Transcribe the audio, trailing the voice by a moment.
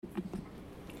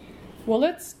Well,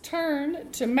 let's turn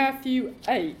to Matthew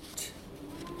 8.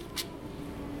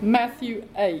 Matthew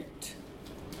 8.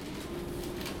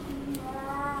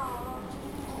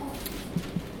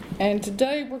 And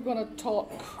today we're going to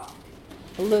talk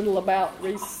a little about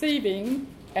receiving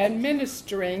and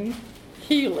ministering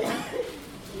healing.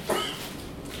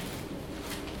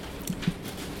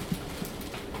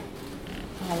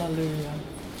 Hallelujah.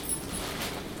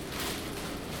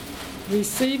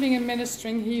 Receiving and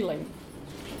ministering healing.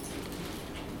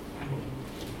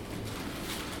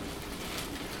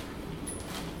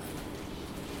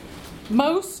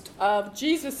 Most of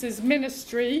Jesus'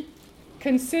 ministry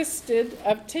consisted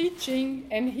of teaching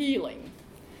and healing.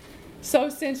 So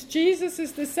since Jesus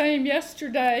is the same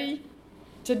yesterday,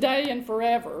 today, and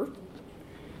forever,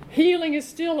 healing is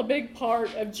still a big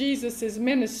part of Jesus'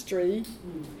 ministry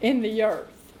in the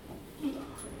earth.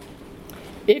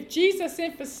 If Jesus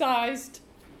emphasized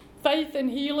faith and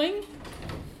healing,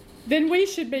 then we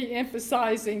should be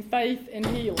emphasizing faith and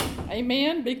healing.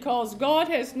 Amen? Because God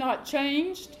has not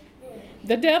changed.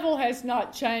 The devil has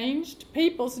not changed.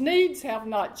 People's needs have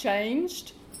not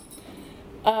changed.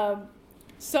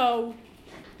 So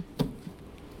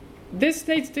this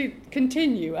needs to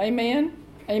continue. Amen?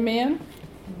 Amen?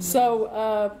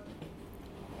 So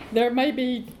there may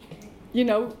be,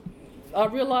 I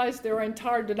realize there are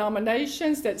entire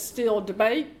denominations that still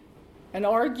debate and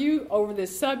argue over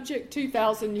this subject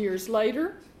 2,000 years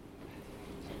later.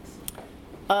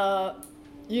 There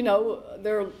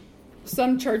are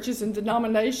some churches and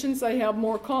denominations, they have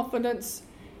more confidence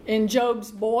in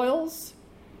Job's boils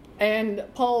and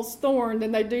Paul's thorn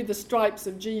than they do the stripes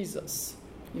of Jesus,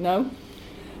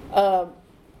 But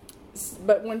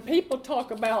when people talk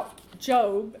about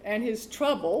Job and his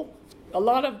trouble, a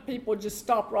lot of people just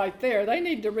stop right there. They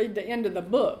need to read the end of the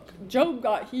book. Job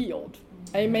got healed,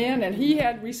 amen, and he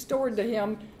had restored to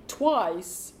him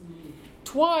twice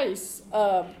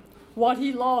what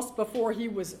he lost before he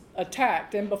was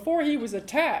attacked. And before he was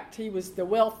attacked, he was the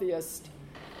wealthiest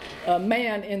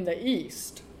man in the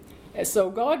East. And so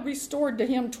God restored to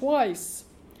him twice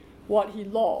what he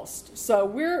lost. So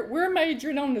we're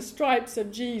majoring on the stripes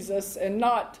of Jesus and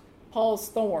not Paul's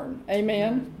thorn.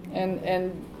 Amen?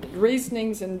 And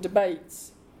reasonings and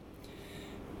debates.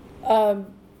 There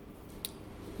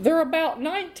are about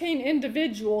 19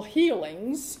 individual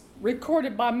healings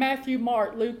recorded by Matthew,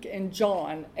 Mark, Luke, and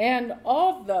John. And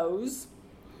of those,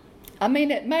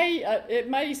 it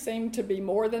may seem to be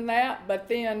more than that, but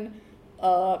then,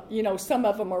 some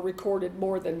of them are recorded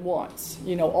more than once.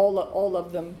 All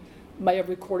of them may have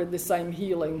recorded the same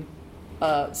healing.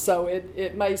 So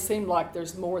it may seem like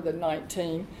there's more than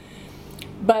 19.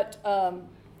 But,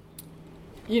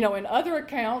 in other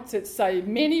accounts, it say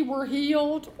many were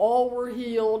healed, all were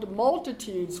healed,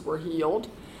 multitudes were healed.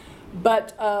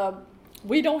 But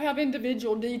we don't have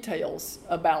individual details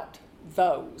about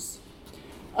those.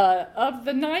 Of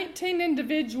the 19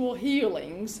 individual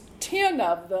healings, 10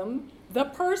 of them, the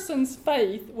person's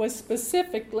faith was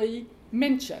specifically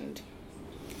mentioned.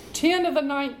 10 of the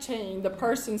 19, the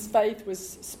person's faith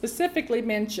was specifically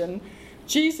mentioned.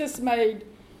 Jesus made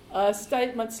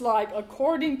statements like,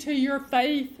 according to your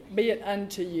faith, be it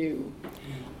unto you.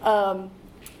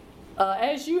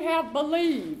 As you have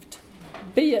believed,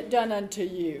 be it done unto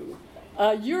you.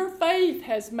 Your faith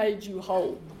has made you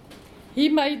whole. He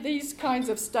made these kinds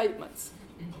of statements.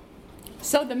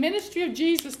 So the ministry of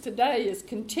Jesus today is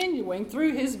continuing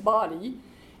through his body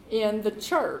in the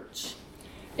church.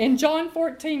 In John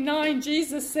 14:9,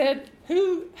 Jesus said,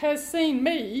 who has seen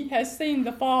me has seen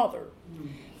the Father.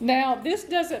 Now, this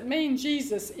doesn't mean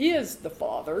Jesus is the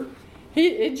Father.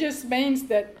 It just means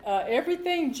that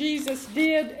everything Jesus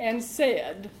did and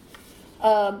said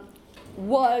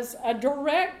was a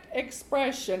direct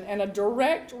expression and a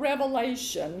direct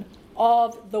revelation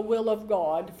of the will of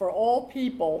God for all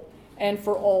people and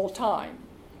for all time.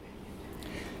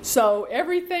 So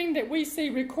everything that we see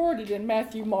recorded in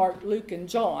Matthew, Mark, Luke, and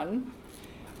John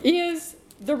is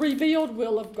the revealed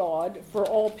will of God for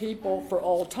all people for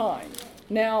all time.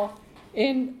 Now,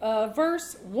 in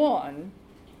verse 1,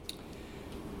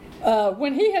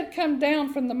 when he had come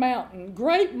down from the mountain,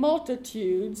 great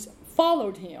multitudes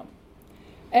followed him.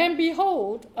 And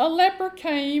behold, a leper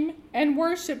came and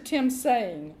worshipped him,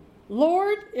 saying,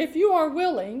 Lord, if you are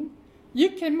willing, you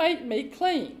can make me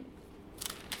clean.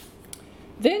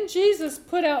 Then Jesus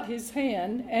put out his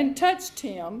hand and touched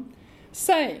him,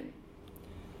 saying,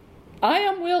 I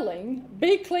am willing,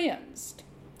 be cleansed.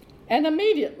 And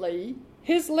immediately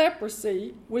his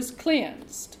leprosy was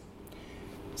cleansed.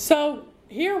 So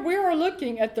here we are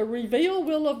looking at the revealed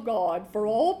will of God for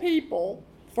all people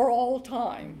for all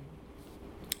time.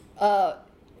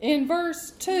 in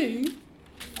verse 2,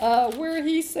 where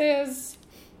he says,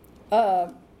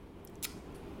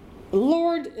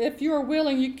 Lord, if you are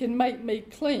willing, you can make me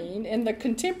clean. In the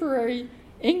contemporary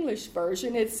English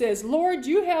version, it says, Lord,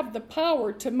 you have the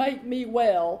power to make me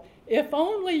well, if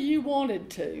only you wanted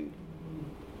to.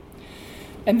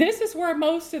 And this is where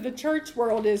most of the church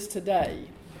world is today.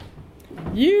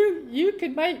 You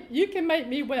can make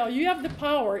me well. You have the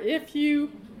power if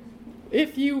you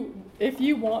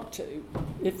want to,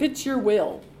 if it's your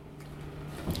will.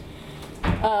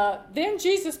 Then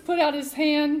Jesus put out his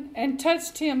hand and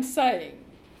touched him, saying,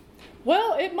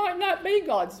 well, it might not be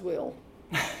God's will.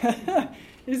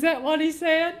 Is that what he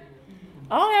said?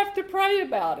 I'll have to pray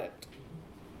about it.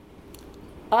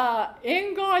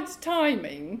 In God's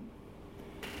timing,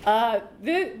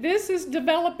 this is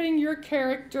developing your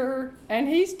character, and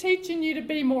he's teaching you to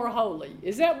be more holy.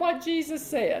 Is that what Jesus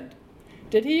said?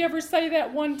 Did he ever say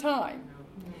that one time?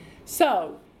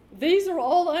 So, these are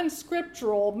all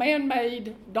unscriptural,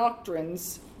 man-made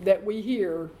doctrines that we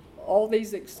hear, all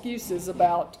these excuses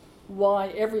about why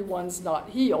everyone's not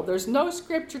healed. There's no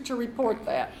scripture to report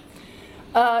that.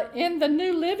 In the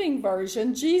New Living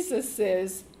Version, Jesus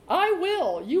says, I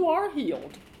will, you are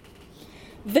healed.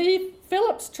 The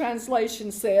Phillips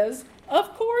translation says,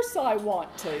 of course I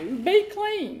want to, be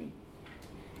clean.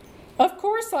 Of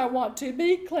course I want to,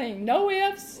 be clean. No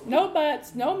ifs, no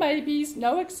buts, no maybes,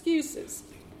 no excuses.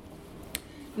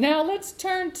 Now let's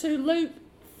turn to Luke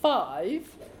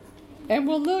 5, and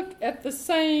we'll look at the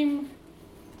same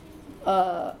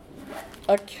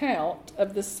account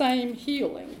of the same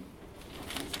healing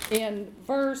in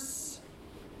verse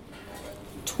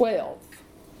 12.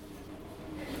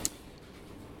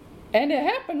 And it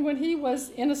happened when he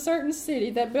was in a certain city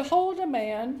that, behold, a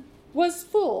man was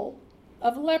full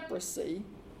of leprosy,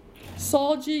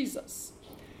 saw Jesus.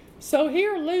 So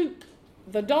here Luke,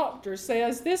 the doctor,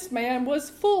 says this man was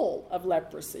full of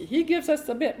leprosy. He gives us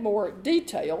a bit more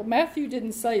detail. Matthew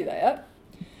didn't say that.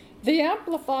 The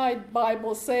Amplified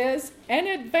Bible says an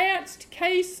advanced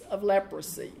case of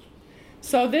leprosy.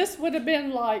 So this would have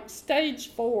been like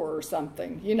stage 4 or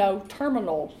something,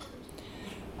 terminal.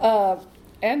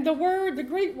 And the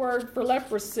Greek word for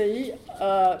leprosy,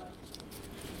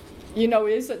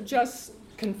 isn't just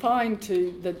confined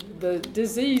to the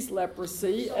disease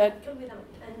leprosy. Can we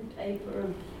have pen, paper,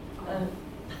 and...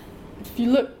 If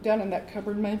you look down in that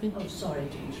cupboard, maybe. Oh, sorry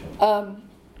to interrupt.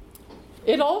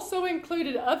 It also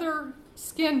included other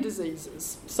skin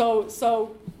diseases.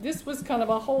 So this was kind of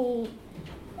a whole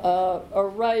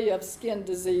array of skin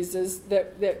diseases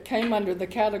that came under the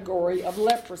category of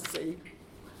leprosy.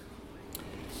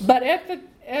 But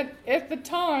at the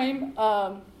time,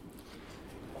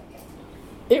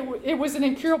 it was an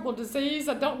incurable disease.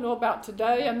 I don't know about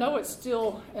today. I know it's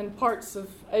still in parts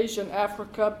of Asia and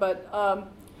Africa, but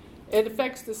it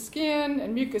affects the skin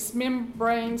and mucous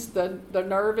membranes, the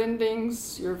nerve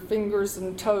endings. Your fingers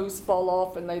and toes fall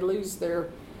off and they lose their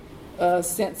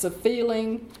sense of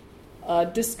feeling,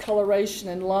 discoloration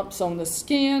and lumps on the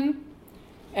skin,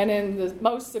 and in the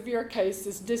most severe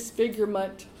cases,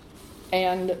 disfigurement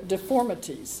and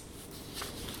deformities.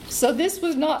 So this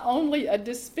was not only a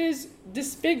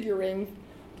disfiguring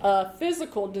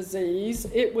physical disease,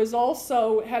 it was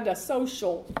also had a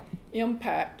social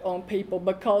impact on people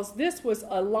because this was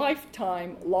a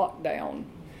lifetime lockdown.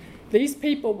 These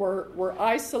people were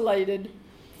isolated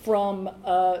from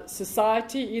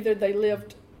society. Either they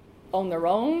lived on their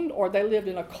own or they lived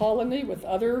in a colony with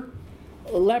other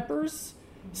lepers.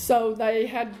 So they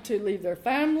had to leave their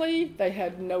family, they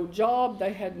had no job,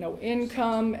 they had no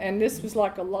income, and this was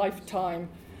like a lifetime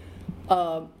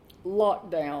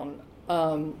lockdown.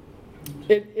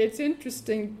 It's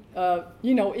interesting,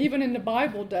 even in the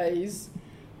Bible days,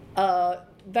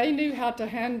 they knew how to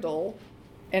handle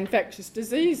infectious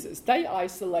diseases. They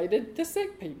isolated the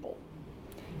sick people.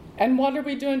 And what are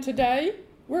we doing today?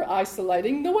 We're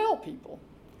isolating the well people.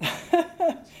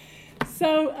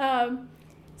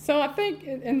 So I think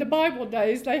in the Bible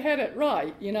days, they had it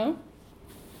right,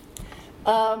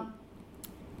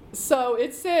 So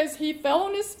it says, he fell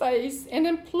on his face and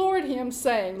implored him,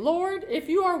 saying, Lord, if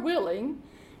you are willing,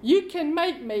 you can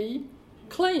make me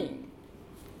clean.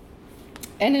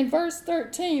 And in verse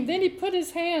 13, then he put out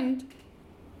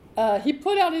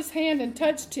his hand and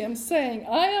touched him, saying,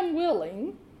 I am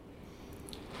willing,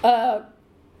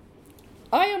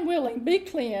 be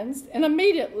cleansed. And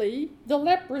immediately the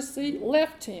leprosy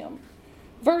left him.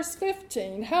 Verse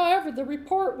 15, however, the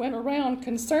report went around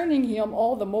concerning him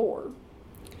all the more.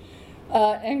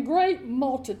 And great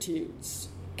multitudes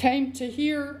came to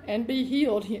hear and be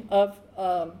healed of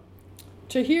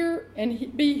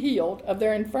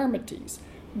their infirmities.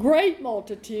 great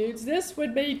multitudes. This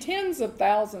would be tens of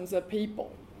thousands of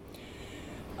people.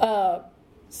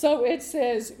 So it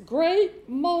says, great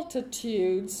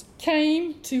multitudes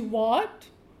came to what?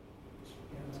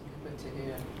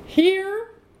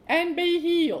 Hear and be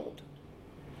healed.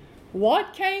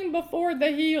 What came before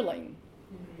the healing?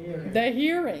 The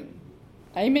hearing.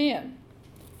 Amen.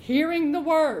 Hearing the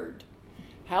word.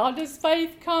 How does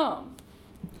faith come?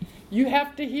 You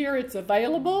have to hear it's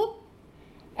available,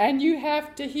 and you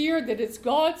have to hear that it's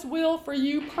God's will for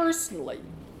you personally.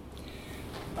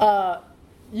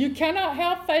 You cannot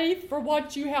have faith for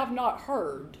what you have not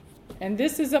heard. And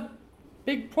this is a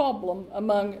big problem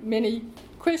among many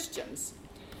Christians.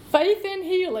 Faith in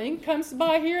healing comes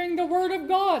by hearing the Word of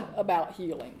God about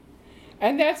healing.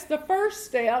 And that's the first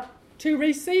step to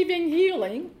receiving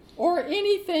healing or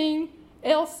anything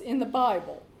else in the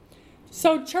Bible.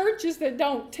 So churches that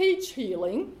don't teach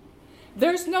healing,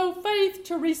 there's no faith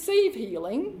to receive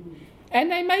healing, and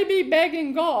they may be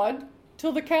begging God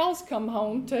till the cows come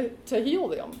home to heal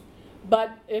them.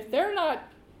 But if they're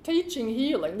not teaching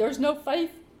healing, there's no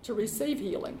faith to receive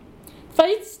healing.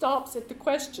 Faith stops at the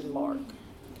question mark.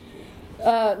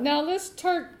 Now let's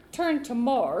turn to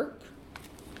Mark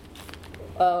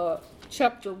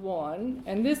chapter 1,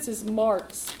 and this is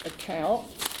Mark's account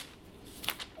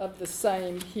of the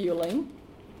same healing.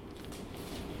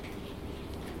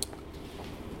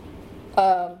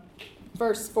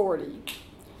 Verse 40.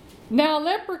 Now a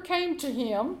leper came to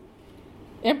him,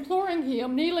 imploring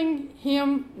him,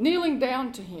 kneeling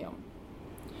down to him.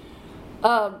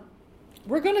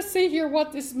 We're going to see here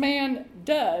what this man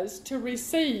does to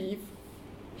receive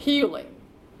healing.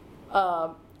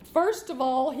 First of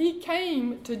all, he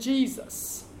came to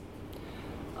Jesus.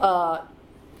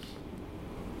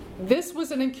 This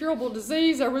was an incurable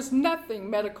disease. There was nothing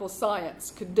medical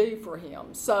science could do for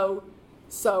him. So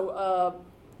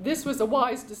this was a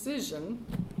wise decision.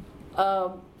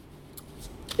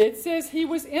 It says he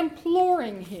was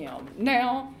imploring him.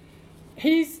 Now,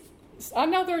 I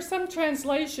know there are some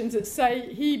translations that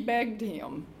say he begged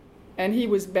him and he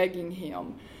was begging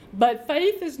him. But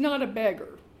faith is not a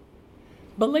beggar.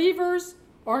 Believers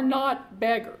are not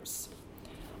beggars.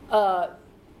 A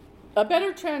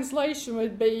better translation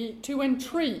would be to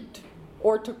entreat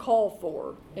or to call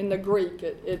for in the Greek.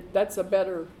 That's a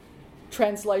better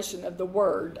translation of the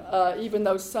word, even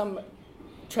though some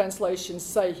translations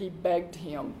say he begged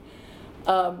him.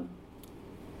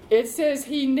 It says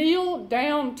he kneeled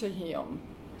down to him.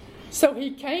 So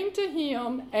he came to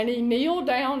him and he kneeled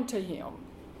down to him.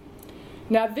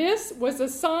 Now this was a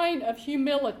sign of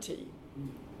humility.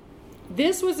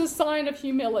 This was a sign of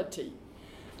humility.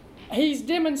 He's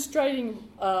demonstrating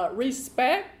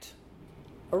respect,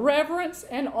 reverence,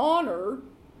 and honor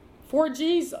for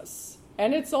Jesus.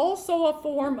 And it's also a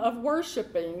form of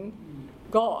worshiping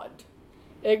God,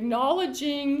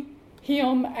 acknowledging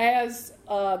him as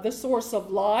the source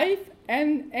of life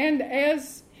and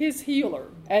as his healer,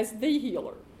 as the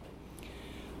healer.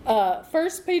 1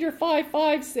 Peter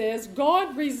 5:5 says,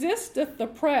 God resisteth the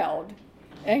proud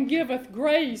and giveth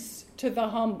grace to the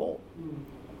humble.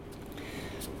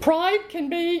 Pride can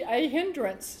be a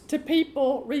hindrance to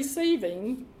people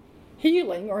receiving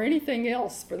healing or anything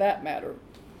else for that matter.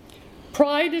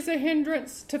 Pride is a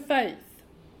hindrance to faith.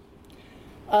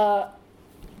 I've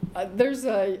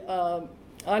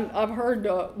heard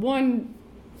one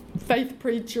faith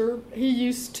preacher, he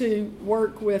used to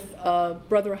work with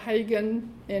Brother Hagin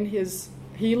in his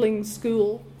healing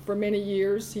school for many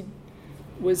years. He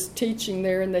was teaching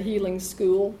there in the healing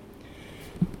school.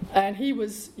 And he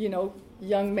was,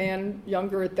 young man,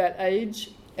 younger at that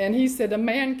age. And he said a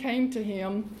man came to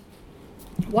him.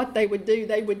 What they would do,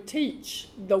 they would teach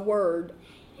the word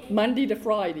Monday to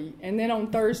Friday. And then on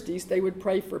Thursdays, they would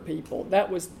pray for people. That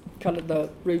was kind of the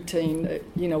routine. It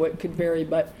could vary.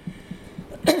 But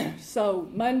so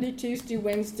Monday, Tuesday,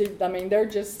 Wednesday, they're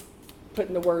just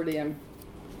putting the word in.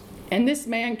 And this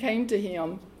man came to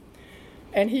him,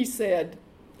 and he said,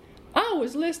 I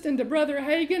was listening to Brother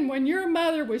Hagin when your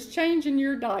mother was changing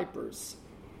your diapers.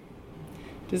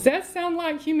 Does that sound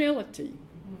like humility?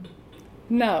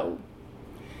 No.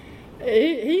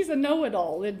 He's a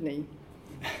know-it-all, isn't he?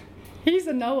 He's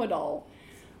a know-it-all.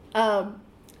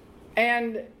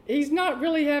 And he's not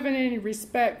really having any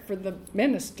respect for the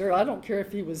minister. I don't care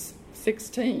if he was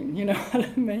 16, you know what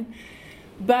I mean?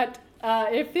 But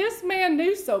if this man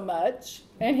knew so much,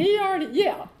 and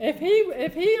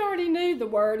if he already knew the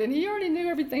word and he already knew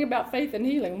everything about faith and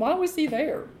healing, why was he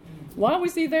there? Why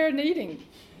was he there needing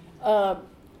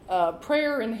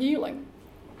prayer and healing?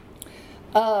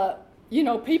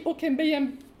 People can be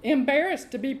embarrassed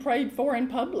to be prayed for in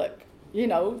public.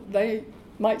 They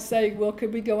might say, well,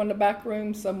 could we go in the back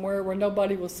room somewhere where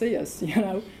nobody will see us,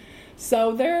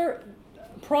 So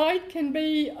pride can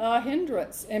be a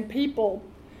hindrance in people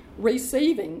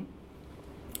receiving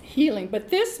healing. But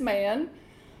this man,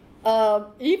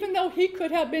 even though he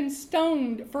could have been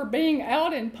stoned for being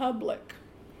out in public,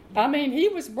 I mean, he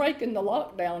was breaking the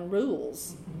lockdown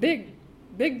rules, big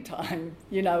time,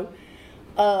 I know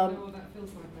what that feels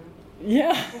like now.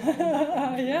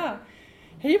 Yeah, yeah.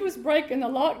 He was breaking the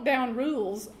lockdown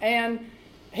rules, and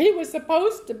he was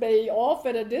supposed to be off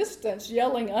at a distance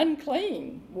yelling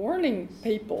unclean, warning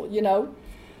people,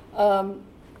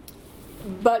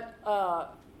 But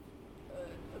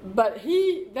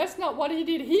that's not what he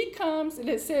did. He comes, and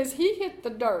it says he hit the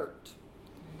dirt.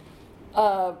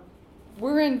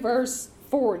 We're in verse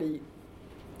 40.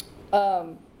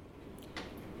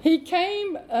 He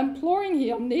came imploring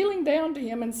him, kneeling down to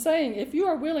him and saying, if you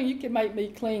are willing, you can make me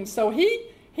clean. So he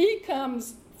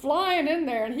comes flying in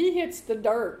there, and he hits the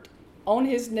dirt on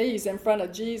his knees in front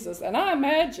of Jesus. And I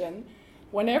imagine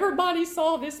when everybody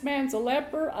saw this man's a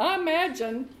leper, I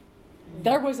imagine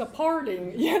there was a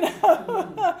parting,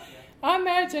 I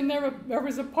imagine there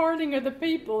was a parting of the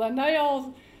people, and they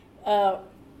all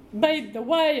made the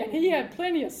way, and he had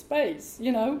plenty of space,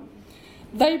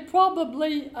 They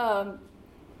probably,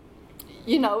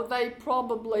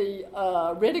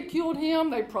 ridiculed him.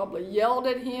 They probably yelled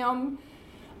at him.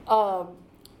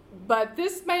 But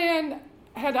this man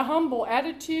had a humble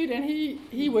attitude, and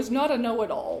he was not a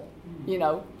know-it-all,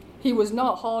 He was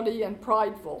not haughty and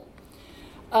prideful.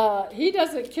 He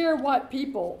doesn't care what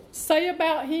people say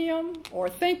about him or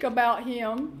think about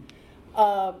him.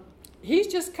 He's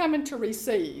just coming to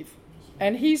receive,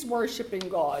 and he's worshiping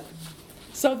God.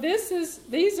 So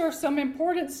these are some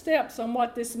important steps on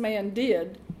what this man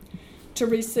did to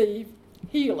receive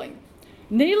healing.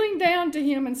 Kneeling down to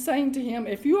him and saying to him,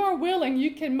 if you are willing,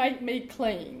 you can make me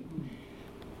clean.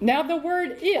 Now the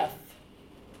word if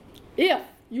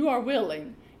you are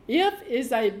willing, if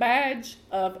is a badge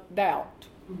of doubt.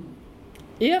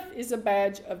 If is a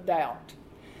badge of doubt.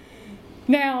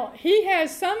 Now, he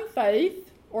has some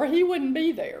faith, or he wouldn't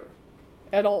be there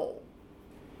at all.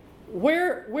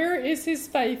 Where is his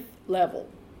faith level?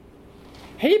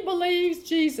 He believes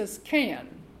Jesus can.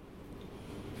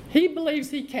 He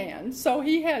believes he can, so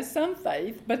he has some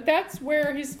faith, but that's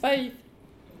where his faith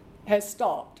has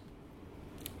stopped.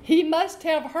 He must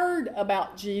have heard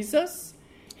about Jesus.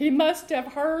 He must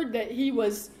have heard that he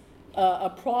was a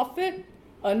prophet,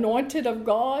 anointed of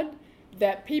God,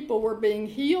 that people were being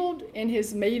healed in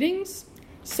his meetings.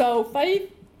 So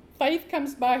faith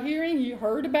comes by hearing. He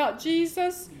heard about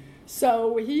Jesus,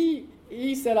 so he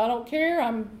said, I don't care,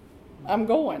 I'm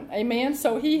going. Amen.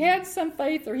 So he had some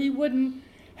faith, or he wouldn't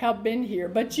have been here.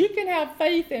 But you can have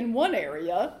faith in one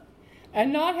area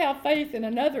and not have faith in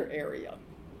another area.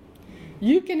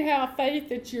 You can have faith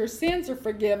that your sins are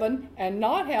forgiven and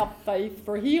not have faith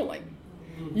for healing.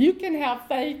 You can have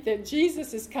faith that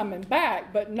Jesus is coming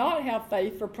back, but not have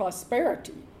faith for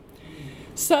prosperity.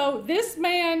 So this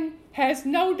man has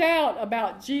no doubt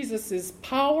about Jesus'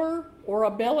 power or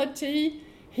ability.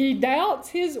 He doubts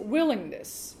his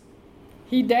willingness.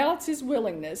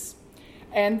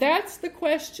 And that's the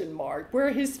question mark, where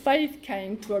his faith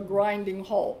came to a grinding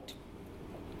halt.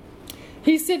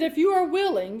 He said, if you are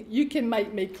willing, you can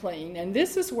make me clean. And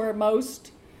this is where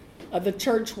most of the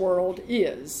church world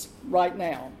is right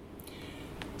now.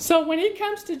 So when he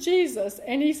comes to Jesus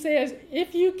and he says,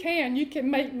 if you can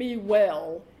make me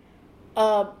well,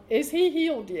 is he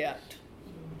healed yet?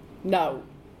 No,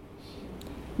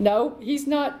 he's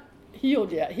not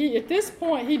healed yet. At this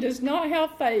point, he does not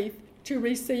have faith to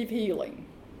receive healing.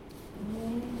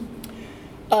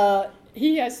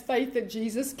 He has faith that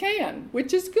Jesus can,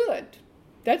 which is good.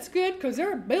 That's good, because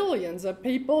there are billions of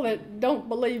people that don't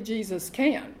believe Jesus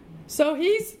can. So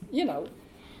he's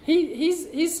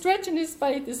stretching his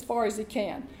faith as far as he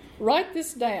can. Write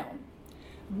this down.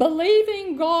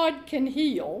 Believing God can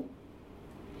heal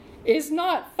is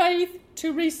not faith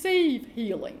to receive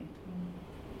healing.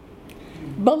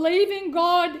 Believing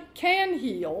God can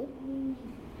heal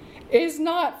is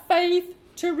not faith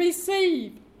to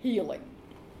receive healing.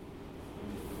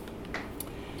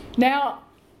 Now,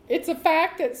 it's a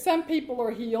fact that some people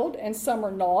are healed and some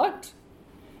are not,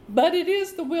 but it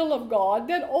is the will of God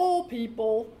that all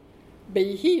people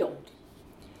be healed.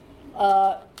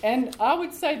 And I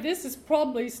would say this is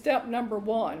probably step number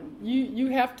one. You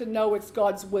have to know it's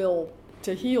God's will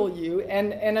to heal you,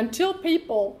 and until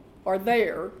people are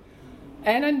there,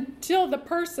 and until the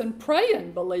person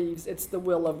praying believes it's the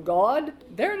will of God,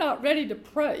 they're not ready to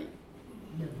pray.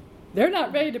 They're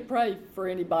not ready to pray for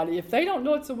anybody. If they don't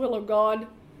know it's the will of God,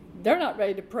 they're not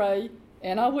ready to pray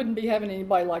And I wouldn't be having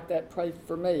anybody like that pray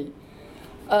for me.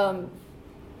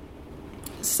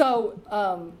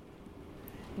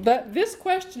 This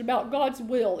question about God's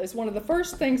will is one of the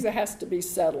first things that has to be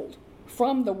settled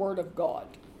from the Word of God.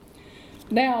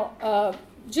 Now,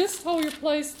 just hold your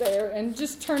place there and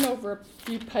just turn over a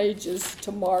few pages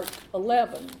to Mark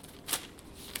 11.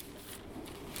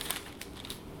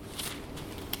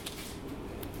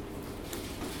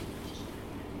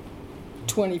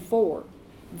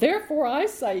 Therefore I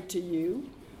say to you,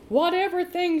 whatever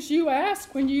things you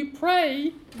ask when you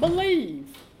pray,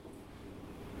 believe.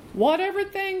 Whatever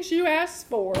things you ask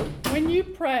for when you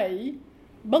pray,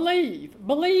 believe.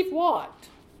 Believe what?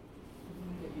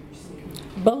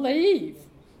 Believe.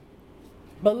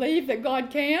 Believe that God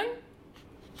can?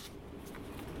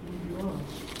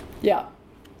 Yeah.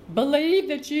 Believe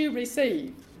that you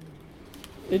receive.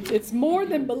 It's more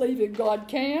than believing God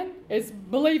can. It's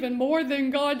believing more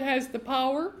than God has the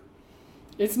power.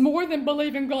 It's more than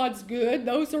believing God's good.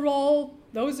 Those are all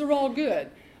good.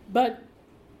 But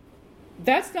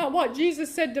that's not what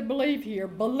Jesus said to believe here.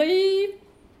 Believe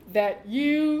that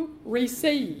you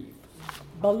receive.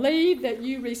 Believe that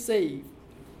you receive.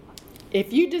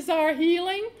 If you desire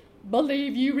healing,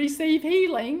 believe you receive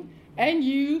healing, and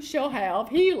you shall have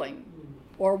healing.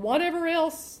 Or whatever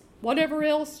else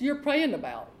you're praying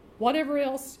about, whatever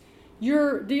else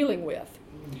you're dealing with.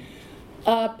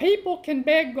 People can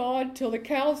beg God till the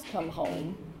cows come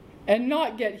home and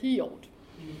not get healed.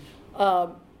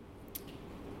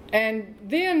 And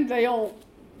then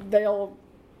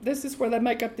this is where they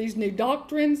make up these new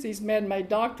doctrines, these man-made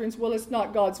doctrines. Well, it's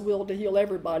not God's will to heal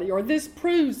everybody, or this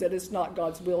proves that it's not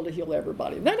God's will to heal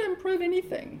everybody. That doesn't prove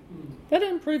anything. That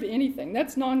doesn't prove anything.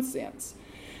 That's nonsense.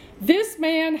 This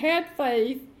man had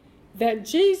faith that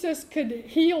Jesus could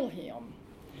heal him,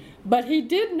 but he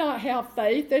did not have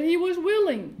faith that he was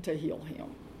willing to heal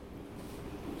him.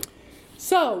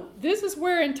 So, this is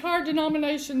where entire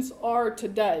denominations are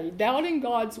today, doubting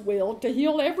God's will to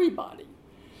heal everybody.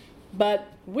 But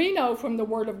we know from the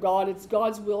Word of God it's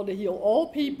God's will to heal all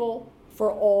people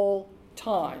for all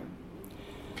time.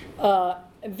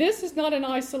 This is not an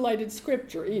isolated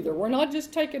scripture either. We're not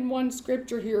just taking one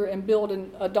scripture here and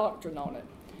building a doctrine on it.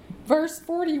 Verse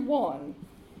 41,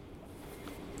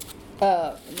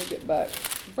 let me get back.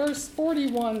 Verse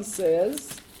 41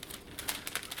 says,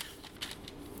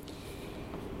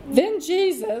 Then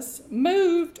Jesus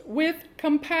moved with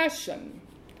compassion.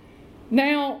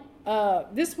 Now,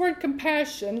 this word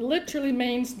compassion literally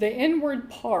means the inward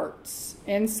parts.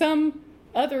 And some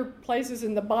other places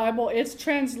in the Bible, it's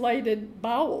translated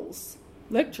bowels,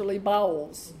 literally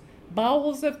bowels.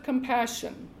 Bowels of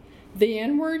compassion, the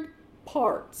inward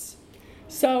parts.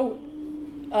 So,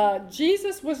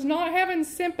 Jesus was not having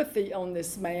sympathy on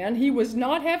this man. He was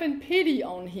not having pity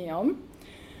on him.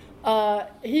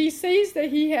 He sees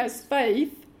that he has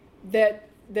faith that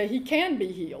he can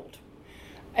be healed.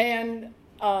 And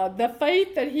the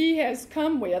faith that he has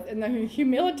come with and the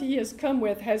humility he has come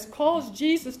with has caused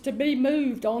Jesus to be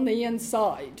moved on the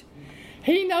inside.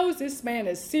 He knows this man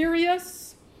is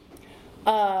serious,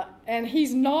 and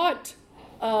he's not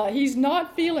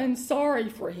feeling sorry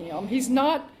for him. He's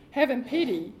not having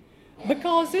pity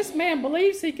because this man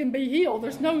believes he can be healed.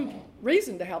 There's no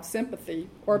reason to have sympathy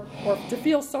or to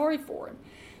feel sorry for him.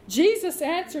 Jesus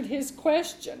answered his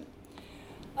question.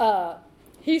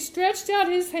 He stretched out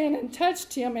his hand and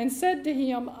touched him and said to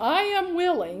him, I am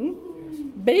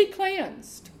willing, be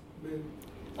cleansed.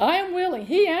 I am willing.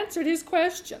 He answered his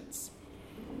questions.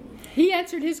 He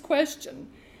answered his question.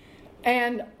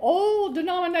 And all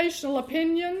denominational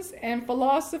opinions and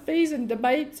philosophies and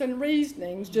debates and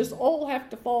reasonings just all have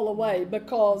to fall away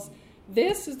because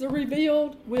this is the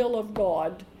revealed will of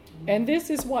God, and this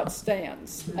is what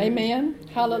stands. Amen?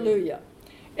 Hallelujah.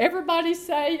 Everybody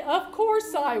say, of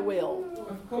course I will.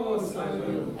 Of course I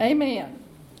will. Amen.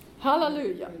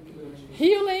 Hallelujah.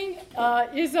 Healing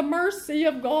is a mercy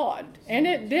of God, and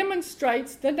it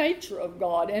demonstrates the nature of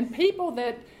God. And people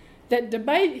that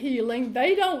debate healing,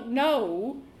 they don't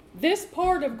know this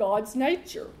part of God's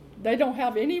nature. They don't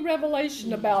have any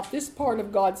revelation about this part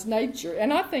of God's nature.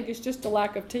 And I think it's just a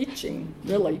lack of teaching,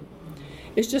 really.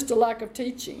 It's just a lack of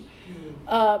teaching.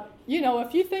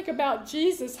 If you think about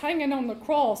Jesus hanging on the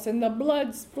cross and the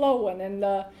blood's flowing and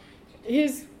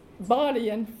his body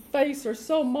and face are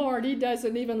so marred he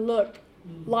doesn't even look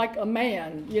like a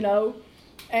man,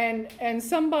 and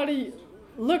somebody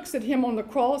looks at him on the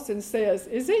cross and says,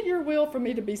 is it your will for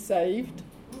me to be saved?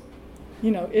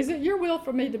 Is it your will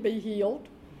for me to be healed?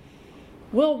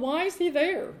 Well, why is he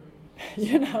there?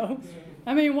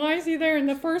 Why is he there in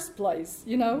the first place?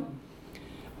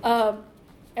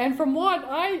 And from what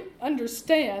I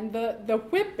understand, the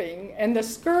whipping and the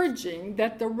scourging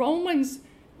that the Romans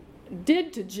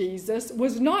did to Jesus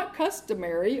was not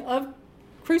customary of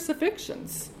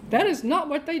crucifixions. That is not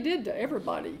what they did to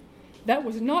everybody. That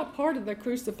was not part of the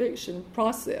crucifixion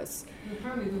process. And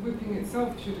apparently the whipping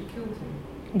itself should have killed him.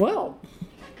 Well,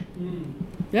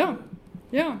 yeah.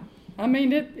 I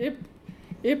mean,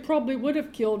 it probably would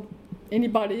have killed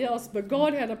anybody else, but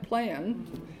God had a plan.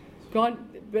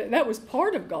 That was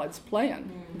part of God's plan.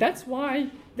 That's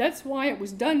why it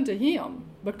was done to him,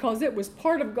 because it was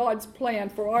part of God's plan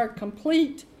for our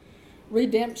complete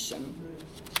redemption.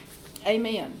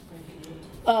 Amen.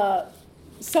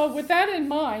 So with that in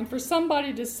mind, for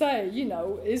somebody to say,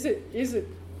 is it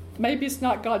maybe it's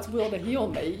not God's will to heal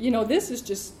me, this is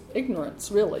just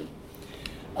ignorance, really.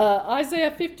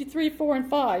 Isaiah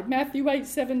 53:4-5, Matthew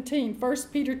 8:17, 1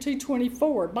 Peter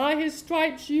 2:24. By his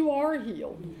stripes you are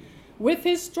healed. With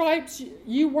his stripes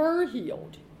you were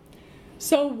healed.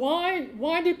 So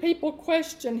why do people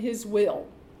question his will?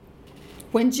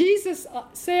 When Jesus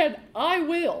said, I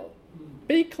will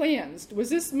be cleansed, was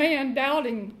this man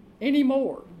doubting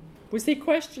anymore? Was he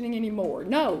questioning anymore?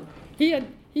 No. He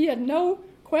had no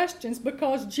questions,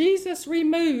 because Jesus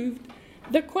removed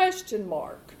the question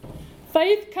mark.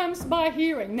 Faith comes by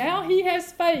hearing. Now he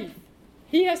has faith.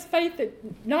 He has faith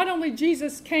that not only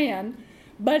Jesus can,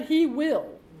 but he will.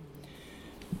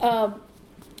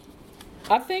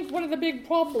 I think one of the big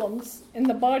problems in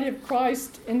the body of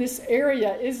Christ in this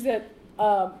area is that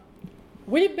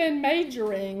we've been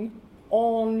majoring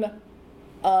on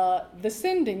the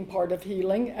sending part of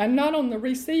healing and not on the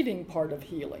receiving part of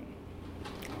healing.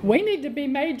 We need to be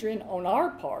majoring on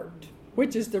our part,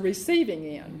 which is the receiving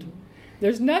end.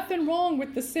 There's nothing wrong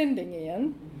with the sending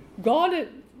end.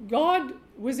 God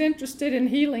was interested in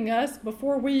healing us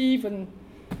before we even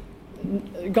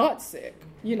got sick.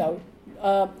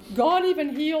 God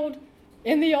even healed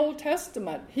in the Old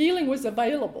Testament. Healing was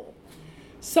available.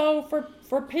 So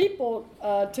for people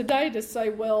today to say,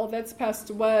 well, that's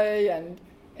passed away,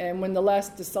 and when the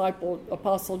last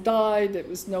apostle died, it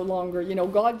was no longer,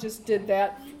 God just did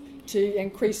that to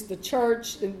increase the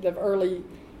church in the early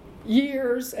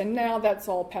years, and now that's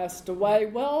all passed away.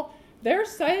 Well, they're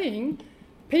saying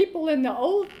people in the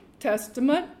Old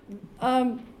Testament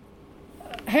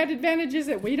had advantages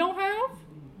that we don't have.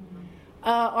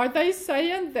 Are they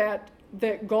saying that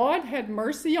God had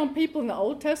mercy on people in the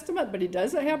Old Testament, but he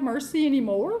doesn't have mercy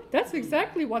anymore? That's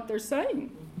exactly what they're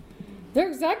saying. They're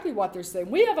exactly what they're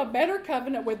saying. We have a better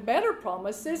covenant with better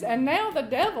promises, and now the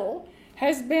devil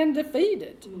has been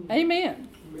defeated. Amen.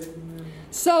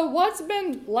 So what's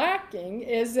been lacking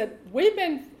is that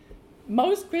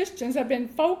most Christians have been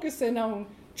focusing on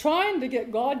trying to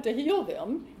get God to heal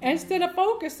them instead of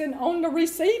focusing on the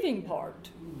receiving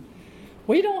part.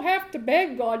 We don't have to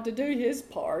beg God to do his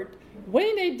part.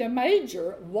 We need to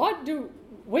major.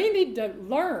 We need to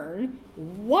learn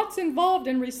what's involved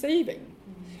in receiving.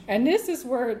 And this is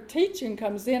where teaching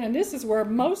comes in, and this is where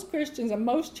most Christians and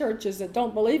most churches that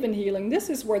don't believe in healing, this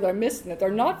is where they're missing it.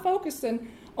 They're not focusing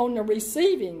on the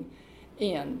receiving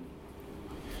end.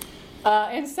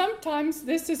 And sometimes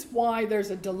this is why there's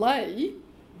a delay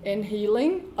in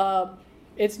healing.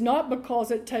 It's not because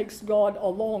it takes God a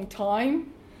long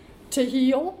time to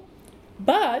heal,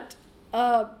 but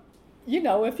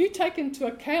if you take into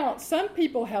account, some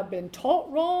people have been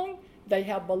taught wrong, they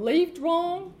have believed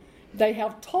wrong, they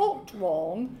have talked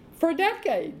wrong for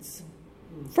decades.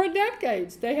 For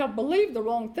decades, they have believed the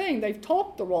wrong thing, they've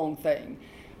talked the wrong thing,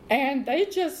 and they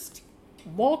just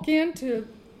walk into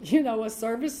a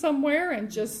service somewhere and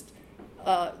just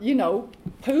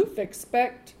poof,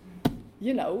 expect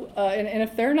and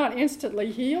if they're not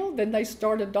instantly healed, then they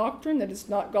start a doctrine that it's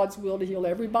not God's will to heal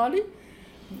everybody.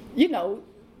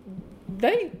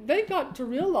 They got to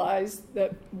realize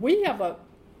that we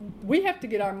have to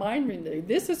get our mind renewed.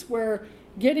 This is where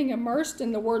getting immersed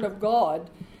in the Word of God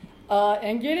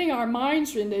and getting our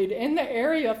minds renewed in the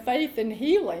area of faith and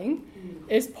healing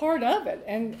is part of it.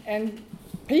 And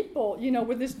people,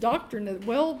 with this doctrine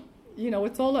that,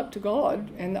 it's all up to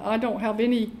God, and I don't have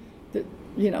any...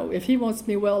 if he wants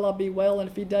me well, I'll be well, and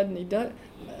if he doesn't,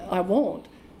 I won't.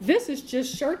 This is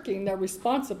just shirking the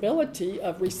responsibility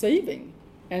of receiving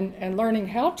and learning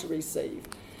how to receive.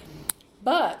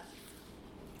 But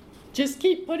just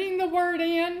keep putting the word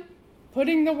in,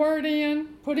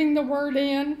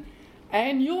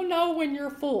 and you'll know when you're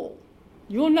full.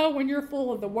 You'll know when you're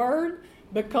full of the word,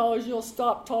 because you'll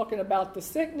stop talking about the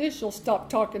sickness, you'll stop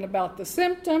talking about the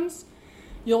symptoms,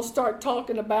 you'll start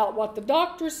talking about what the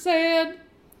doctor said.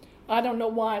 I don't know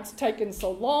why it's taken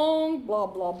so long, blah,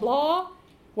 blah, blah.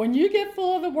 When you get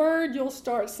full of the Word, you'll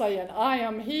start saying, I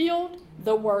am healed,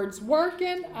 the Word's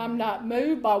working, I'm not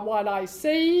moved by what I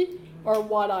see or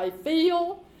what I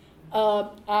feel.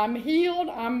 I'm healed,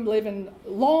 I'm living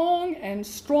long and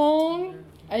strong,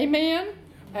 amen?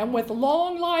 And with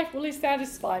long life will He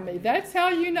satisfy me. That's how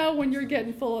you know when you're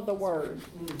getting full of the Word.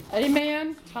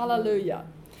 Amen? Hallelujah.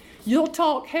 You'll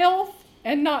talk health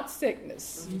and not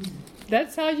sickness.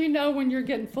 That's how you know when you're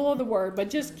getting full of the Word. But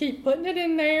just keep putting it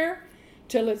in there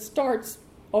till it starts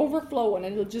overflowing,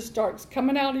 and it just starts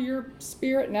coming out of your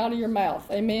spirit and out of your mouth.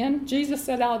 Amen? Jesus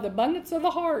said, out of the abundance of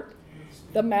the heart,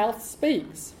 the mouth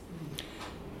speaks.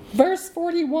 Verse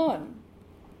 41.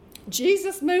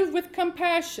 Jesus, moved with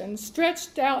compassion,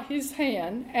 stretched out His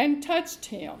hand and touched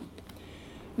him.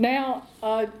 Now,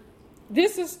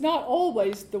 this is not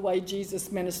always the way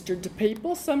Jesus ministered to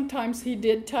people. Sometimes He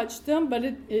did touch them, but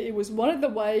it was one of the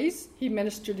ways He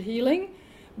ministered healing,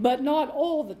 but not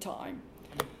all the time.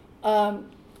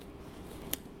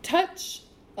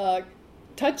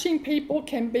 Touching people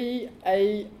can be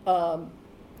a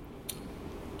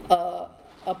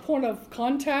point of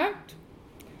contact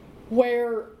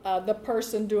where the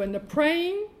person doing the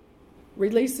praying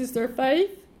releases their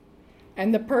faith,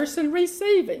 and the person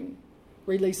receiving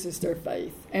releases their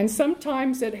faith. And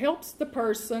sometimes it helps the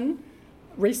person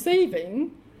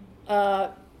receiving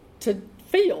to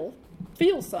feel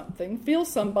something, feel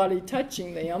somebody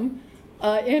touching them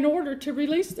in order to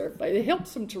release their faith. It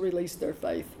helps them to release their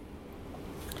faith.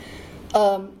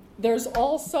 There's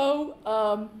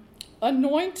also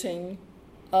anointing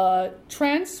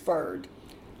transferred.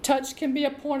 Touch can be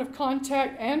a point of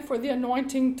contact and for the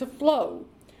anointing to flow.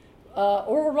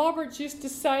 Oral Roberts used to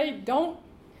say, don't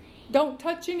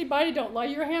touch anybody, don't lay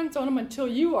your hands on them until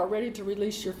you are ready to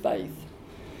release your faith.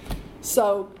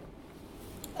 So,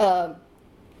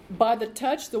 by the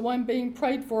touch, the one being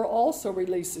prayed for also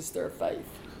releases their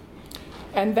faith.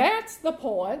 And that's the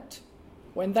point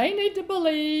when they need to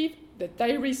believe that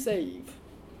they receive.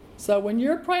 So when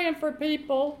you're praying for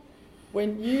people,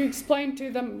 when you explain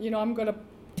to them, I'm going to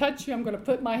touch you, I'm going to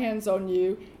put my hands on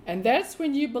you, and that's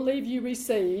when you believe you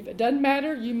receive. It doesn't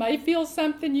matter, you may feel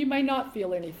something, you may not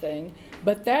feel anything,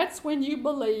 but that's when you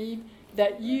believe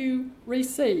that you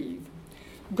receive.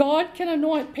 God can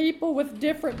anoint people with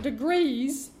different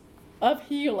degrees of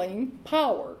healing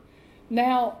power.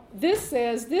 Now, this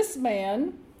says, this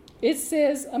man, it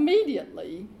says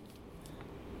immediately,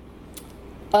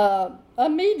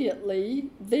 immediately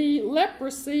the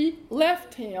leprosy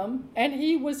left him and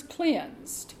he was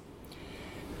cleansed.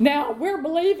 Now, we're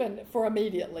believing for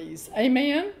immediatelys,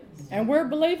 amen? And we're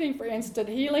believing for instant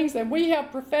healings, and we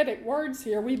have prophetic words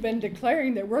here. We've been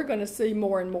declaring that we're going to see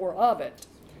more and more of it.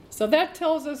 So that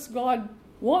tells us God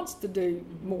wants to do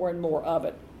more and more of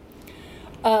it.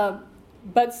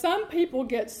 But some people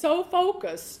get so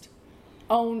focused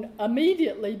on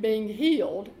immediately being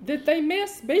healed that they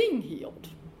miss being healed.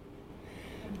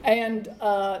 And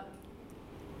I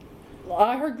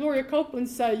heard Gloria Copeland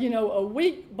say, a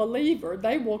weak believer,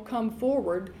 they will come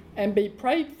forward and be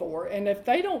prayed for. And if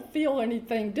they don't feel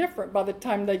anything different by the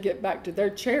time they get back to their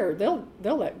chair, they'll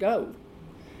let go.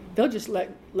 They'll just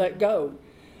let go.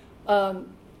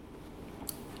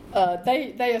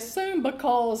 They assume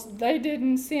because they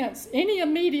didn't sense any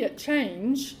immediate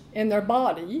change in their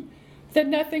body that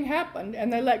nothing happened,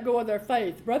 and they let go of their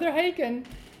faith. Brother Hagin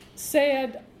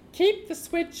said, keep the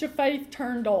switch of faith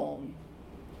turned on.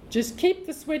 Just keep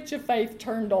the switch of faith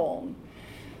turned on.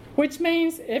 Which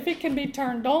means if it can be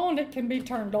turned on, it can be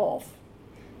turned off.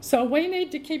 So we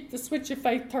need to keep the switch of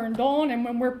faith turned on, and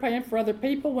when we're praying for other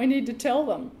people, we need to tell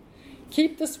them,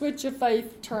 keep the switch of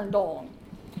faith turned on.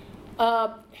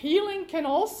 Healing can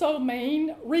also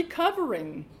mean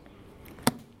recovering.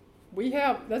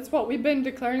 That's what we've been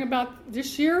declaring about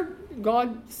this year.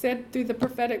 God said through the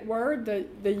prophetic word,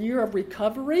 the year of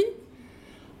recovery.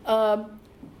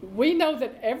 We know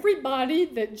that everybody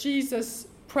that Jesus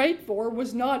prayed for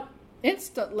was not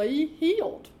instantly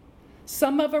healed.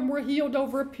 Some of them were healed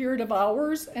over a period of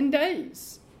hours and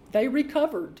days. They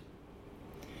recovered.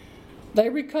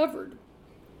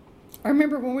 I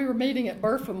remember when we were meeting at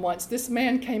Burpham once, this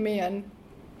man came in,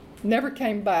 never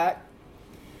came back.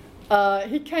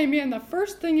 He came in, the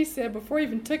first thing he said before he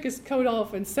even took his coat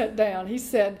off and sat down, he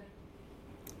said,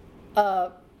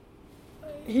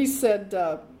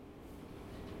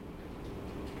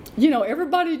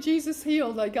 everybody Jesus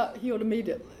healed, they got healed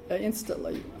immediately,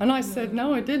 instantly. And I said,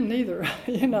 no, I didn't either.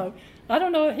 I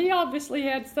don't know. He obviously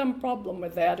had some problem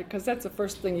with that because that's the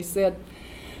first thing he said.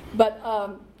 But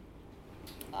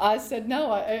I said,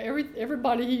 no,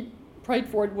 everybody he prayed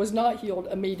for was not healed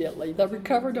immediately. They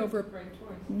recovered over.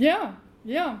 Yeah.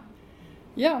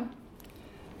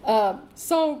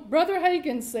 So Brother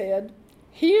Hagin said,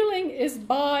 healing is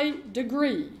by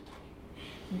degree,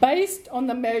 based on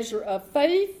the measure of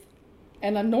faith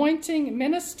and anointing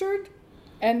ministered,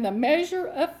 and the measure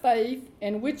of faith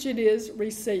in which it is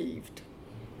received.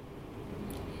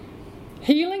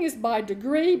 Healing is by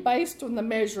degree, based on the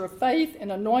measure of faith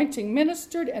and anointing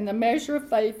ministered, and the measure of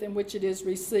faith in which it is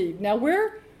received. Now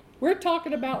we're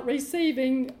talking about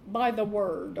receiving by the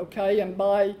Word, okay, and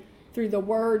through the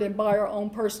Word and by our own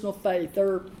personal faith.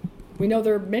 We know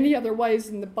there are many other ways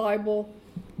in the Bible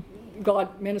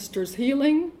God ministers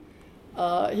healing.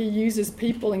 He uses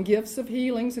people and gifts of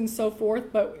healings and so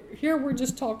forth, but here we're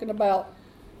just talking about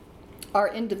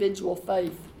our individual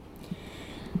faith.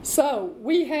 So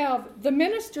we have the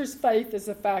minister's faith is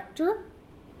a factor,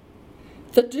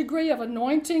 the degree of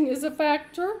anointing is a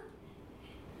factor,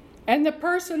 and the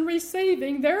person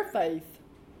receiving their faith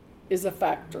is a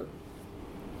factor.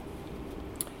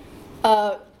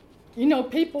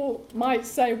 People might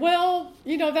say, well,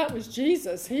 that was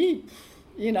Jesus. He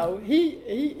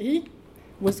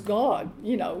was God,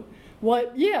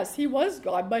 Yes, he was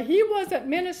God, but he wasn't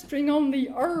ministering on the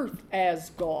earth as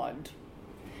God.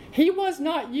 He was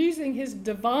not using his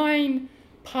divine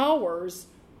powers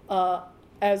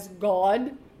as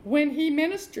God when he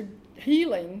ministered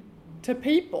healing to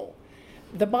people.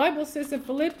 The Bible says in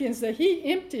Philippians that he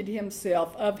emptied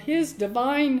himself of his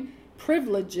divine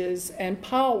privileges and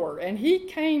power, and he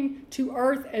came to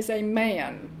earth as a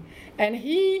man. And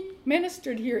he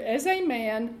ministered here as a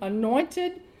man,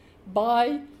 anointed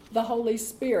by the Holy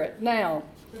Spirit. Now,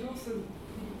 But also,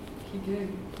 he gave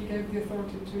the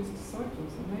authority to his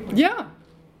disciples, and they went.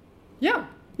 Yeah.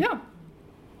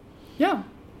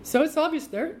 So it's obvious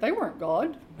they weren't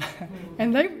God.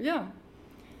 And The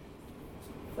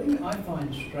thing I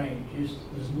find strange is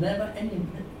there's never any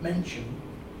mention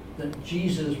that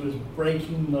Jesus was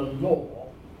breaking the law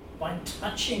by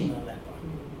touching the leper.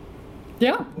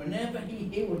 Yeah. Whenever he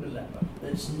healed a leper,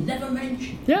 it's never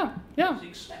mentioned. Yeah. It's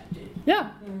accepted.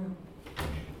 Yeah.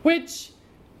 Which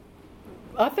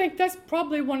I think that's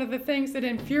probably one of the things that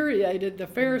infuriated the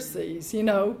Pharisees,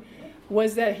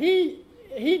 was that he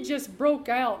just broke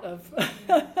out of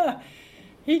but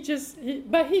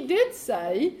he did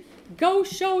say, go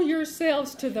show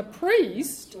yourselves to the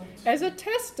priest as a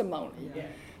testimony. Yeah.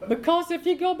 Because if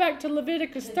you go back to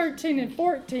Leviticus 13 and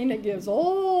 14, it gives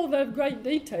all the great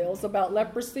details about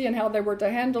leprosy and how they were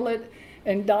to handle it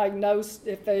and diagnose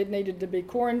if they needed to be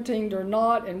quarantined or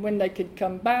not and when they could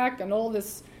come back and all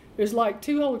this. There's like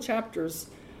 2 whole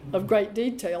chapters of great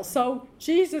detail. So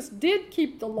Jesus did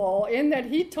keep the law in that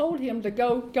he told him to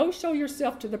go show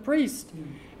yourself to the priest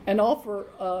and offer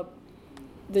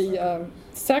the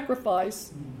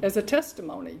sacrifice as a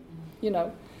testimony,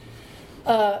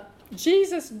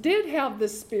 Jesus did have the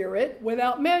Spirit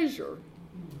without measure.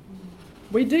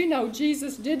 We do know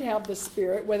Jesus did have the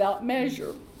Spirit without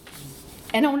measure.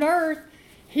 And on earth,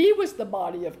 he was the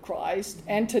body of Christ.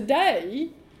 And today,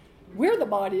 we're the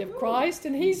body of Christ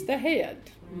and he's the head.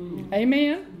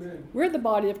 Amen? We're the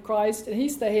body of Christ and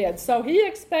he's the head. So he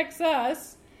expects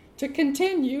us to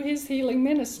continue his healing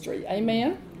ministry.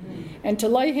 Amen? And to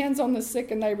lay hands on the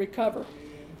sick and they recover.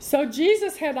 So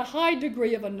Jesus had a high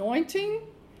degree of anointing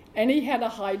and he had a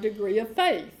high degree of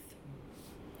faith.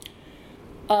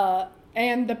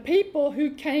 And the people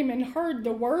who came and heard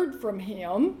the word from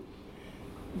him,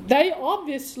 they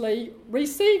obviously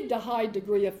received a high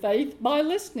degree of faith by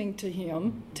listening to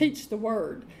him teach the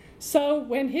word. So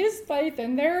when his faith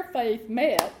and their faith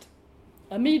met,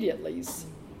 immediatelys.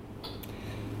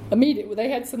 They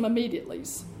had some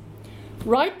immediatelys.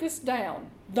 Write this down.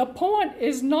 The point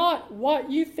is not what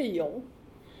you feel.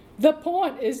 The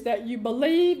point is that you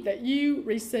believe that you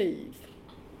receive.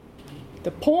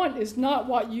 The point is not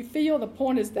what you feel. The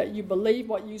point is that you believe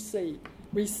what you see,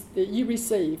 that you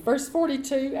receive. Verse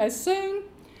 42, as soon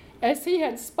as he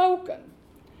had spoken,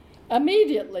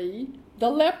 immediately the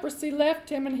leprosy left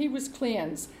him and he was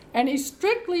cleansed. And he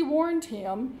strictly warned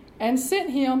him and sent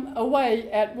him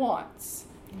away at once.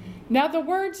 Now the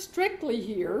word strictly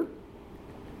here,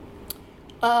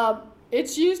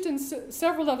 it's used in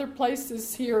several other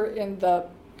places here in the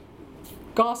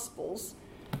Gospels.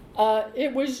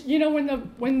 It was,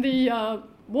 when the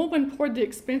woman poured the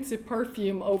expensive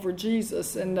perfume over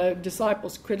Jesus and the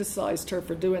disciples criticized her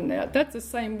for doing that. That's the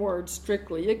same word,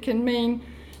 strictly. It can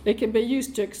be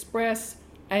used to express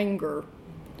anger.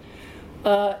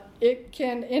 It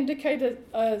can indicate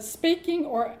speaking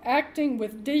or acting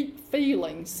with deep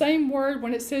feeling. Same word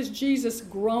when it says Jesus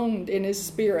groaned in his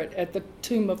spirit at the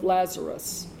tomb of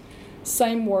Lazarus.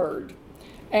 Same word.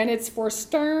 And it's for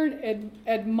stern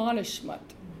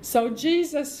admonishment. So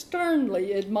Jesus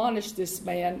sternly admonished this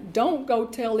man, don't go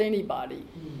tell anybody.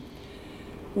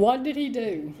 What did he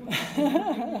do?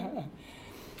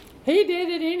 He did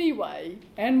it anyway.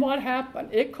 And what happened?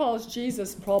 It caused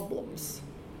Jesus problems.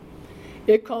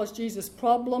 It caused Jesus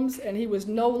problems, and he was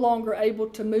no longer able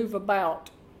to move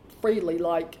about freely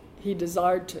like he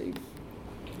desired to.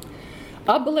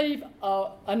 I believe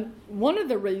one of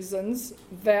the reasons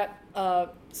that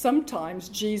sometimes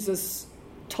Jesus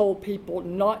told people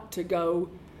not to go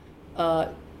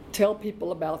tell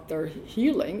people about their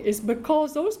healing is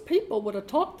because those people would have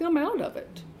talked them out of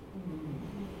it.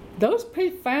 Those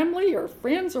family or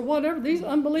friends or whatever, these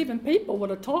unbelieving people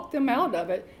would have talked them out of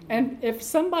it. And if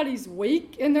somebody's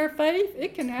weak in their faith,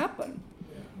 it can happen.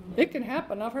 It can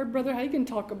happen. I've heard Brother Hagin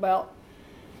talk about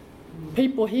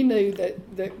people he knew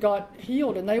that got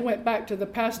healed, and they went back to the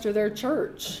pastor of their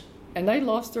church, and they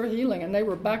lost their healing, and they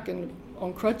were back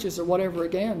on crutches or whatever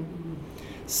again.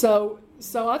 So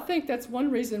I think that's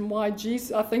one reason why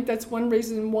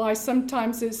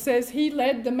sometimes it says he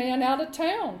led the man out of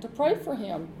town to pray for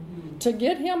him, to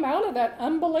get him out of that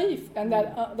unbelief and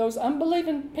that those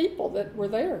unbelieving people that were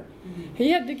there. He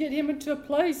had to get him into a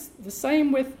place. The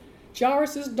same with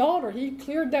Jairus' daughter. He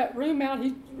cleared that room out.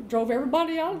 He drove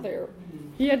everybody out of there.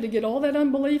 He had to get all that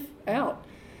unbelief out.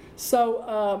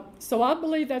 So I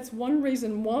believe that's one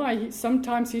reason why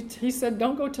sometimes he said,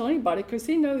 don't go tell anybody, because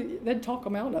he knew they'd talk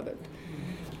him out of it.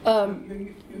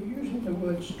 You're using the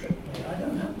word strictly. I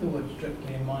don't have the word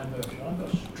strictly in my version. I've got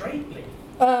straightly.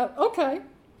 Okay.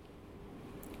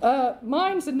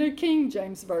 Mine's the New King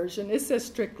James Version. It says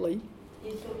strictly.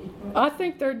 I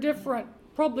think they're different,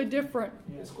 probably different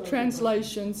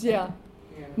translations. Yeah.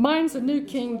 Mine's the New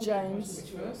King James.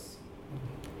 Which verse?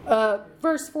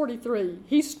 Verse 43.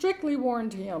 He strictly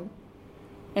warned him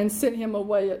and sent him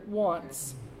away at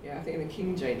once. Yeah, I think in the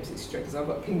King James it's strict, because I've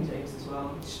got King James as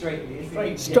well. Straightly.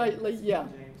 Straightly, yeah.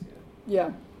 Yeah.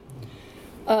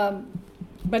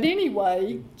 But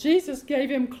anyway, Jesus gave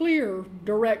him clear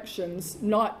directions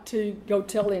not to go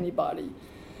tell anybody.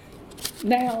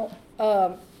 Now,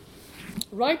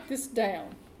 write this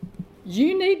down.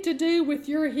 You need to do with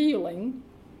your healing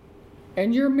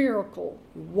and your miracle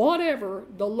whatever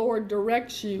the Lord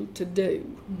directs you to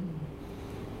do.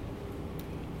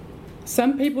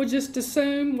 Some people just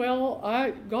assume, well,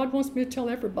 God wants me to tell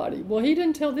everybody. Well, he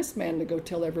didn't tell this man to go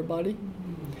tell everybody.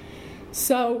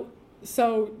 So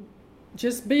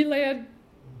just be led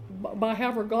by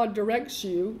however God directs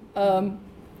you.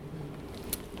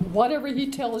 Whatever he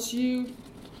tells you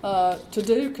to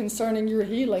do concerning your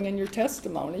healing and your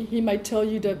testimony, he may tell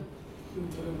you to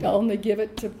only give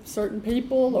it to certain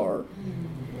people, or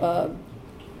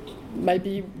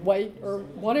maybe wait, or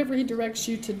whatever he directs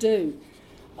you to do.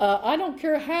 I don't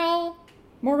care how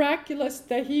miraculous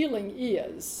the healing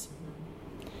is.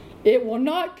 It will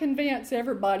not convince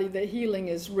everybody that healing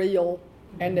is real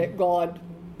and that God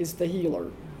is the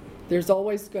healer. There's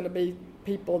always going to be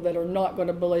people that are not going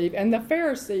to believe. And the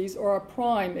Pharisees are a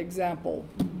prime example.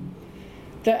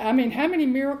 How many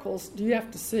miracles do you have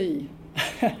to see?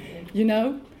 You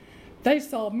know? They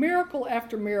saw miracle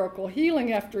after miracle,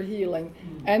 healing after healing,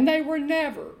 and they were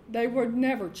never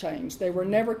changed. They were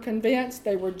never convinced.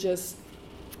 They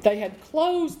had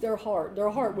closed their heart.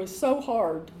 Their heart was so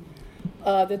hard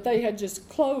that they had just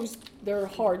closed their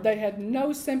heart. They had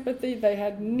no sympathy. They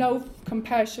had no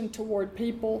compassion toward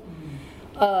people.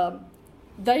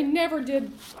 They never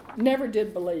did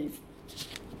believe.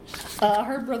 I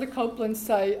heard Brother Copeland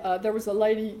say there was a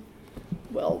lady,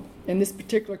 well, in this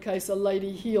particular case, a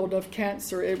lady healed of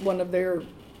cancer at one of their,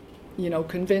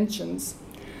 conventions.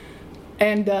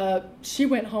 And she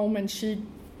went home and she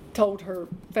told her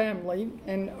family,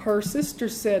 and her sister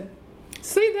said,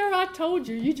 "See there, I told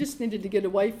you, you just needed to get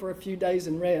away for a few days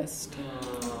and rest." People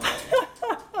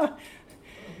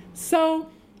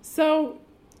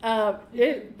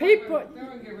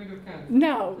don't get rid of cancer.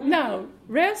 No,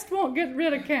 rest won't get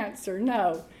rid of cancer.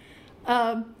 No.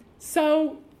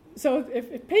 So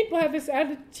if people have this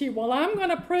attitude, well, I'm going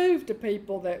to prove to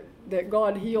people that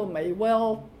God healed me.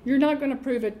 Well, you're not going to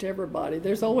prove it to everybody.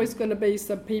 There's always going to be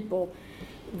some people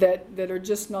that are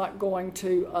just not going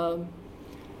to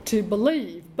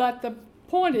believe. But the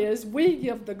point is, we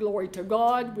give the glory to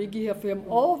God. We give him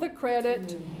all the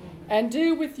credit, and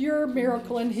do with your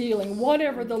miracle and healing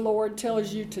whatever the Lord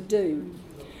tells you to do.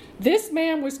 This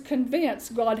man was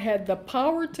convinced God had the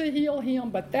power to heal him,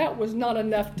 but that was not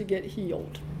enough to get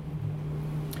healed.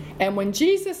 And when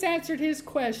Jesus answered his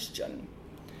question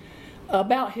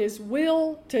about his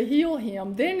will to heal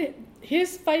him, then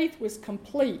his faith was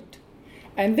complete.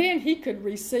 And then he could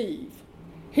receive.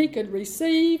 He could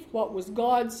receive what was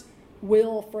God's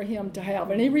will for him to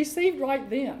have. And he received right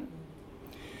then.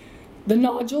 The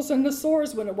nodules and the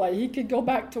sores went away. He could go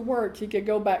back to work. He could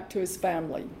go back to his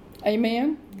family.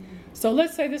 Amen? So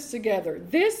let's say this together.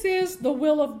 This is the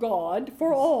will of God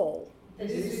for all.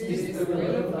 This is the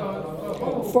will of God for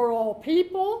all. For all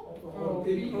people. For all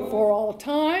people. For all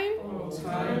time. For all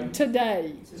time.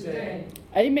 Today. Today.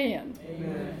 Amen.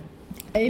 Amen.